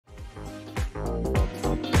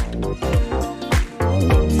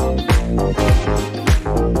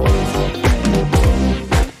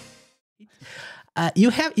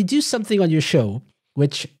You do something on your show,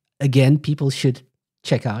 which again people should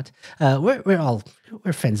check out.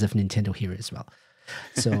 We're fans of Nintendo here as well.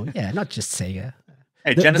 So yeah, not just Sega.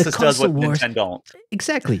 Hey, Genesis does what wars, Nintendo don't.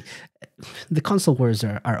 Exactly. The console wars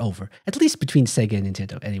are over, at least between Sega and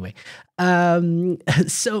Nintendo anyway.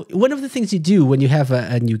 So one of the things you do when you have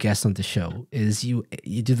a new guest on the show is you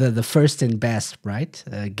do the first and best, right?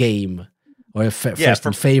 Game or first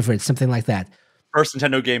and favorite, something like that. First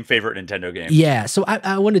Nintendo game, favorite Nintendo game. Yeah, so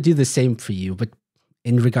I want to do the same for you, but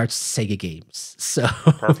in regards to Sega games. So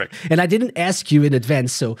perfect. And I didn't ask you in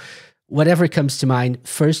advance, so whatever comes to mind,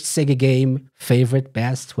 first Sega game, favorite,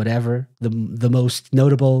 best, whatever, the most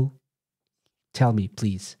notable, tell me,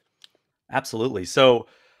 please. Absolutely. So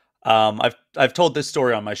I've told this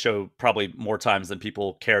story on my show probably more times than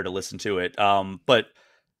people care to listen to it. But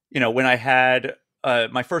you know, when I had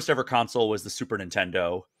my first ever console was the Super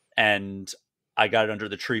Nintendo, and I got it under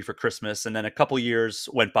the tree for Christmas. And then a couple years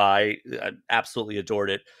went by. I absolutely adored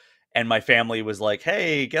it. And my family was like,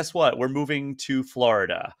 hey, guess what? We're moving to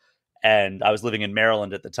Florida. And I was living in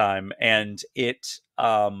Maryland at the time. And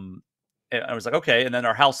I was like, okay. And then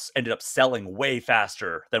our house ended up selling way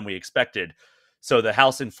faster than we expected. So the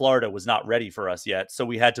house in Florida was not ready for us yet. So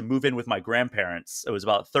we had to move in with my grandparents. It was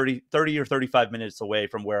about 30 or 35 minutes away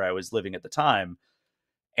from where I was living at the time.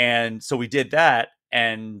 And so we did that.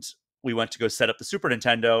 And we went to go set up the Super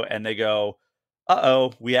Nintendo, and they go,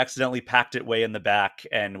 uh-oh, we accidentally packed it way in the back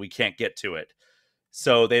and we can't get to it.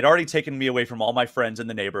 So they'd already taken me away from all my friends in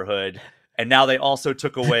the neighborhood. And now they also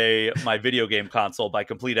took away my video game console by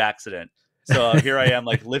complete accident. So here I am,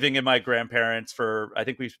 like living in my grandparents for, I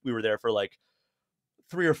think we were there for like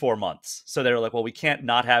 3 or 4 months. So they were like, well, we can't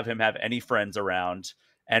not have him have any friends around.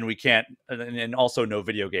 And we can't, and also no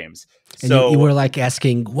video games. And so you were like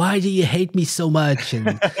asking, why do you hate me so much?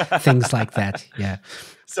 And things like that. Yeah.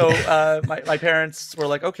 So my parents were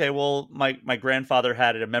like, okay, well, my grandfather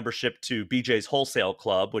had a membership to BJ's Wholesale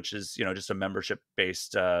Club, which is, you know, just a membership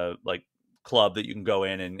based like club that you can go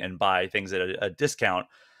in and buy things at a discount.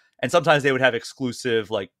 And sometimes they would have exclusive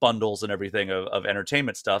like bundles and everything of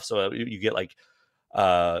entertainment stuff. So you get like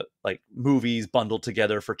movies bundled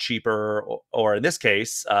together for cheaper, or in this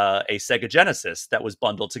case, a Sega Genesis that was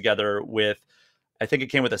bundled together with, I think it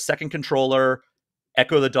came with a second controller,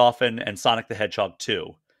 Echo the Dolphin, and Sonic the Hedgehog 2.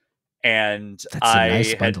 And that's a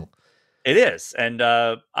nice bundle. It is. And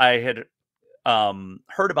I had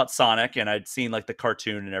heard about Sonic, and I'd seen like the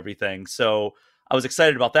cartoon and everything. So I was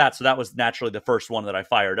excited about that. So that was naturally the first one that I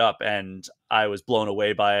fired up, and I was blown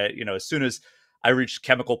away by it. You know, as soon as I reached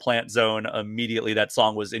Chemical Plant Zone, immediately that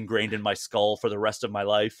song was ingrained in my skull for the rest of my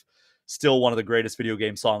life. Still one of the greatest video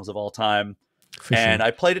game songs of all time. And I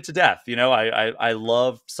played it to death. You know, I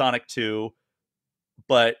love Sonic 2,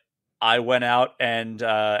 but I went out and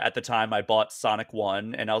at the time I bought Sonic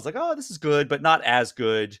 1, and I was like, oh, this is good, but not as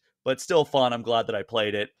good, but still fun. I'm glad that I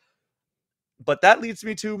played it. But that leads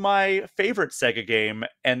me to my favorite Sega game,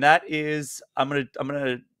 and that is, I'm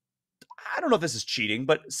gonna I don't know if this is cheating,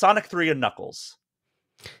 but Sonic 3 and Knuckles.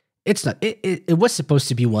 It's not. It was supposed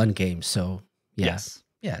to be one game, so yeah.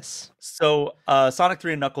 Yes. So Sonic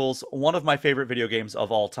 3 and Knuckles, one of my favorite video games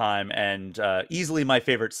of all time, and easily my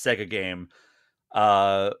favorite Sega game.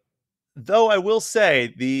 Though I will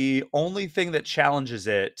say the only thing that challenges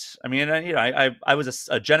it, I mean, you know, I was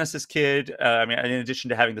a Genesis kid. I mean, in addition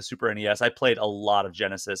to having the Super NES, I played a lot of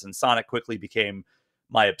Genesis, and Sonic quickly became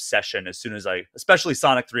my obsession as soon as especially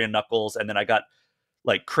Sonic 3 and Knuckles. And then I got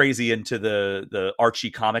like crazy into the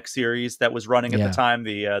Archie comic series that was running at the time,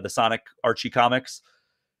 the Sonic Archie comics.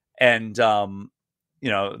 And, you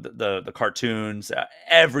know, the cartoons,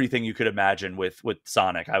 everything you could imagine with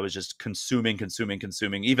Sonic. I was just consuming.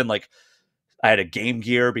 Even like I had a Game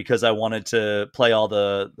Gear because I wanted to play all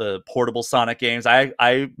the portable Sonic games.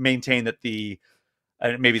 I maintain that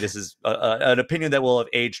maybe this is an opinion that will have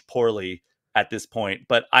aged poorly at this point,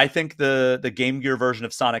 but I think the Game Gear version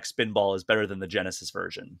of Sonic Spinball is better than the Genesis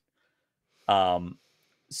version.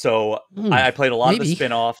 So I played a lot of the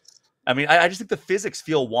spin-offs. I mean, I just think the physics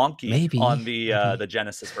feel wonky on the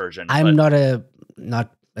Genesis version. I'm not a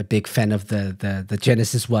big fan of the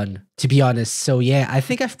Genesis one, to be honest. So yeah, I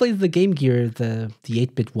think I've played the Game Gear, the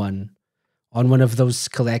 8-bit one, on one of those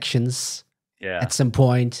collections at some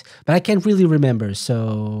point, but I can't really remember.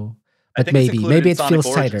 So, but maybe it feels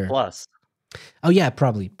Origins tighter. Plus. Oh yeah,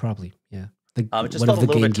 probably, yeah. It just felt a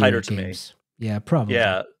little bit tighter to me. Yeah, probably.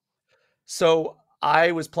 Yeah. So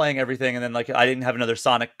I was playing everything, and then like I didn't have another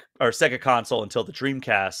Sonic or Sega console until the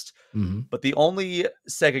Dreamcast. Hmm. But the only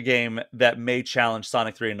Sega game that may challenge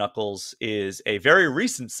Sonic 3 and Knuckles is a very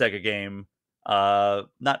recent Sega game.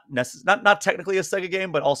 Not technically a Sega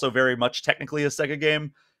game, but also very much technically a Sega game.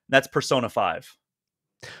 And that's Persona 5.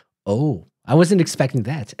 Oh, I wasn't expecting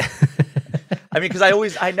that. I mean,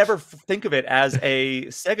 because I never think of it as a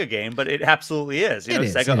Sega game, but it absolutely is. You know,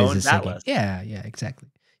 Sega It is owns a Sega. Atlas. Yeah, exactly.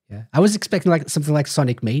 Yeah, I was expecting like something like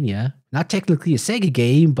Sonic Mania, not technically a Sega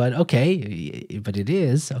game, but okay, but it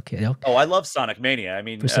is okay. Oh, I love Sonic Mania. I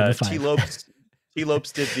mean, Persona T 5.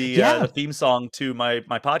 Lopes did Yeah, the theme song to my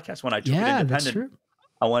podcast when I took it yeah, that's independent. true.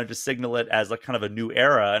 I wanted to signal it as like kind of a new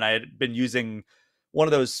era, and I had been using one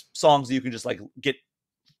of those songs that you can just like get,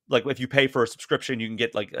 like if you pay for a subscription, you can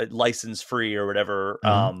get like a license free or whatever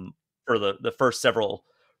Uh-huh. for the first several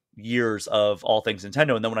years of all things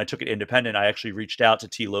Nintendo. And then when I took it independent, I actually reached out to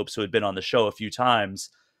T Lopes, who had been on the show a few times,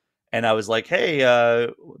 and I was like, "Hey,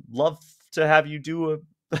 love to have you do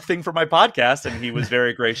a thing for my podcast." And he was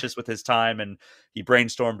very gracious with his time, and he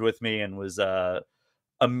brainstormed with me and was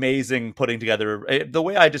amazing putting together the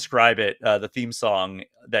way I describe it. The theme song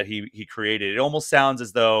that he created, it almost sounds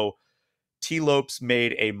as though T Lopes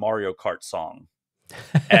made a Mario Kart song,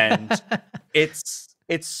 and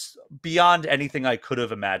it's beyond anything I could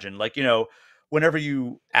have imagined. Like, you know, whenever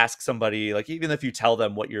you ask somebody, like even if you tell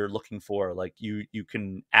them what you're looking for, like you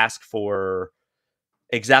can ask for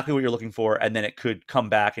exactly what you're looking for, and then it could come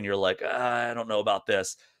back and you're like, I don't know about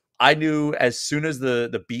this. I knew as soon as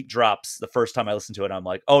the beat drops the first time I listened to it, I'm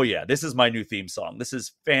like, oh yeah, this is my new theme song. This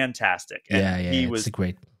is fantastic. Yeah, And it's a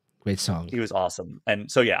great song. he was awesome.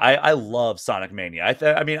 And so yeah, I love Sonic Mania.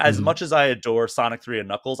 I mean, as Mhm. much as I adore Sonic 3 and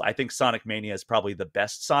Knuckles, I think Sonic Mania is probably the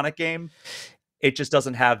best Sonic game. It just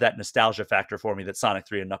doesn't have that nostalgia factor for me that Sonic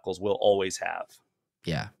 3 and Knuckles will always have.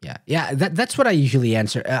 Yeah. That's what I usually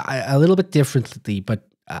answer. A little bit differently, but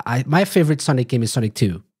my favorite Sonic game is Sonic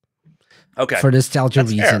 2 Okay. for nostalgia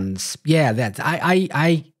That's fair. reasons. Yeah, that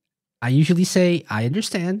I usually say I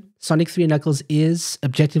understand Sonic 3 and Knuckles is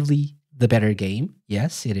objectively the better game.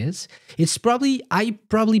 Yes, it is. It's probably I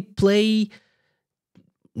probably play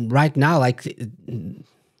right now like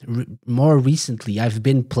more recently I've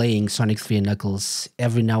been playing Sonic 3 and Knuckles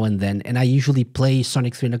every now and I usually play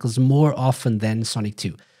Sonic 3 and Knuckles more often than Sonic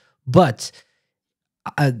 2. But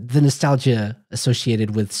the nostalgia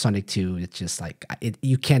associated with Sonic 2, it's just like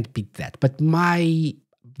you can't beat that. But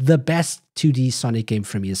the best 2D Sonic game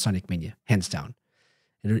for me is Sonic Mania, hands down.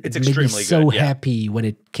 It's It made me extremely so good. Yeah. happy when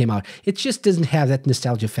it came out. It just doesn't have that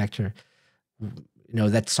nostalgia factor,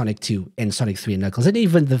 that Sonic 2 and Sonic 3 and Knuckles, and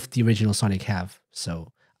even the original Sonic have.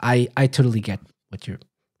 So I totally get what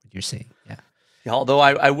you're saying. Yeah. Yeah, although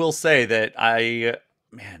I will say that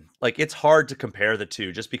man, like it's hard to compare the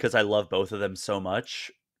two just because I love both of them so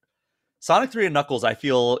much. Sonic 3 and Knuckles, I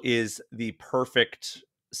feel, is the perfect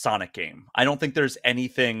Sonic game. I don't think there's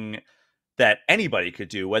anything that anybody could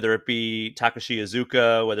do, whether it be Takashi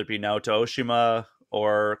Iizuka, whether it be Naoto Oshima,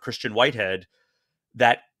 or Christian Whitehead,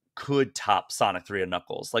 that could top Sonic 3 and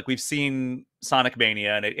Knuckles. Like we've seen Sonic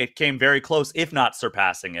Mania, and it came very close, if not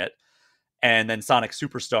surpassing it. And then Sonic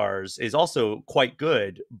Superstars is also quite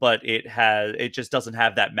good, but it just doesn't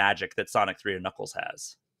have that magic that Sonic 3 and Knuckles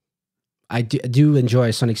has. I do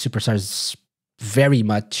enjoy Sonic Superstars very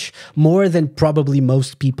much, more than probably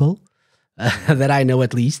most people that I know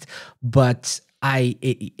at least. But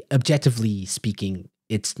objectively speaking,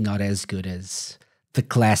 it's not as good as the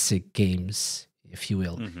classic games, if you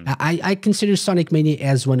will. Mm-hmm. I consider Sonic Mania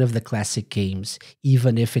as one of the classic games,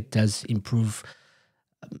 even if it does improve,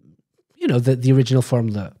 the original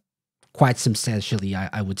formula quite substantially,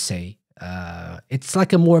 I would say. It's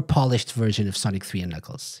like a more polished version of Sonic 3 and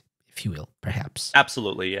Knuckles, if you will, perhaps.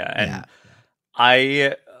 Absolutely, yeah. And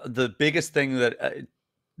Yeah. the biggest thing that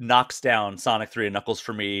knocks down Sonic 3 and Knuckles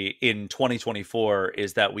for me in 2024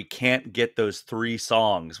 is that we can't get those three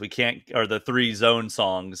songs. We can't, or the three zone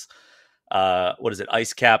songs. What is it?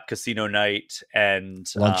 Ice Cap, Casino Night, and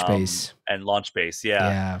Launch Base. And Launch Base.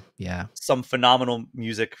 Yeah. Yeah. Some phenomenal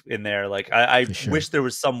music in there. Like I Sure. wish there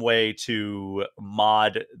was some way to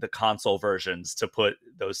mod the console versions to put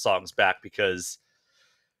those songs back, because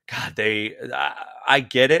God, I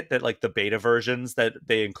get it that like the beta versions that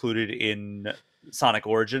they included in Sonic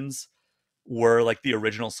Origins were like the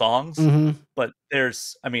original songs, Mm-hmm. but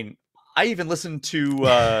I even listened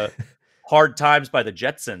to Hard Times by the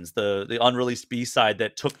Jetsons, the unreleased B-side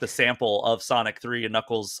that took the sample of Sonic 3 and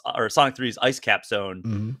Knuckles, or Sonic 3's Ice Cap Zone.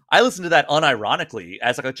 Mm-hmm. I listened to that unironically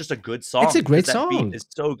as like just a good song. It's a great that song. Beat is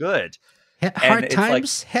so good. Hard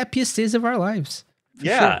Times, happiest days of our lives.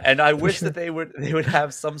 Yeah, sure. and I wish that they would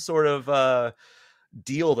have some sort of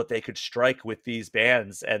deal that they could strike with these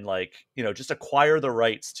bands and like, you know, just acquire the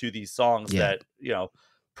rights to these songs Yeah. that, you know,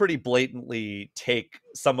 pretty blatantly take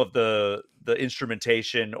some of the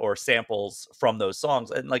instrumentation or samples from those songs.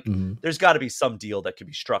 And like, Hmm. there's got to be some deal that can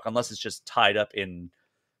be struck, unless it's just tied up in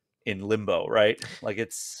limbo, right? Like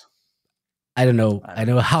it's, I don't know. I I don't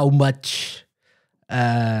know know. how much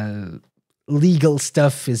legal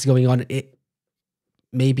stuff is going on.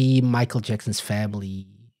 Maybe Michael Jackson's family.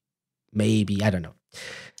 Maybe, I don't know.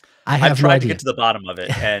 I I've have no tried to get idea. to the bottom of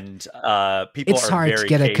it, and people It's are hard to very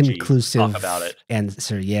get a cagey to talk about conclusive it.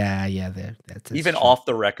 answer. Yeah, yeah, that's Even true. off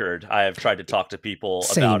the record, I have tried to talk to people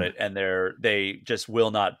about Same. it, and they just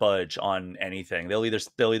will not budge on anything. They'll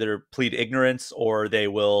either plead ignorance, or they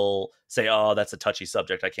will say, "Oh, that's a touchy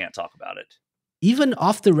subject. I can't talk about it." Even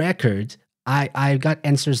off the record, I got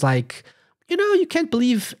answers like, you can't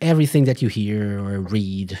believe everything that you hear or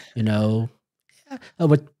read.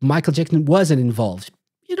 But Michael Jackson wasn't involved.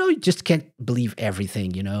 You just can't believe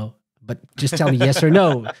everything. But just tell me yes or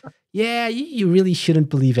no. Yeah, you really shouldn't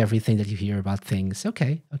believe everything that you hear about things.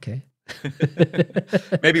 Okay, okay.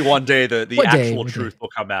 Maybe one day the One day, actual one day. truth will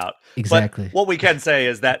come out. But Exactly. what we can say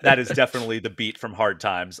is that that is definitely the beat from Hard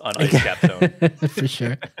Times on Ice Cap Zone. For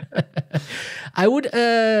sure. I would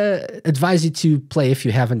advise you to play, if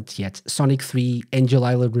you haven't yet, Sonic 3 Angel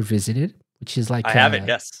Island Revisited, which is like I have it,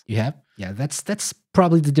 yes. you have? Yeah, that's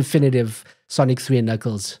probably the definitive Sonic 3 and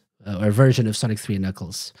Knuckles or version of Sonic 3 and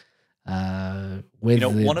Knuckles with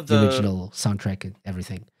One of the original soundtrack and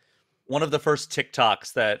everything. One of the first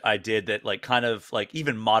TikToks that I did that like kind of like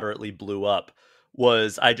even moderately blew up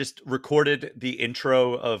was I just recorded the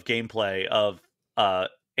intro of gameplay of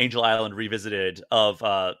Angel Island Revisited of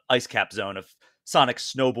Ice Cap Zone of Sonic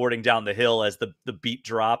snowboarding down the hill as the beat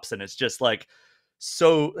drops, and it's just like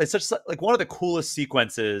it's such like one of the coolest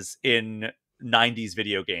sequences in 90s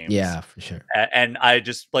video games. Yeah, for sure. And I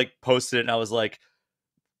just like posted it, and I was like,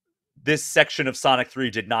 this section of Sonic 3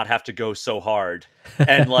 did not have to go so hard.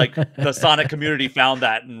 And like the Sonic community found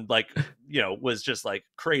that and like, was just like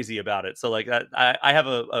crazy about it. So like I have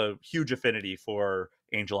a huge affinity for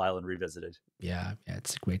Angel Island Revisited. Yeah,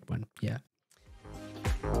 it's a great one. Yeah.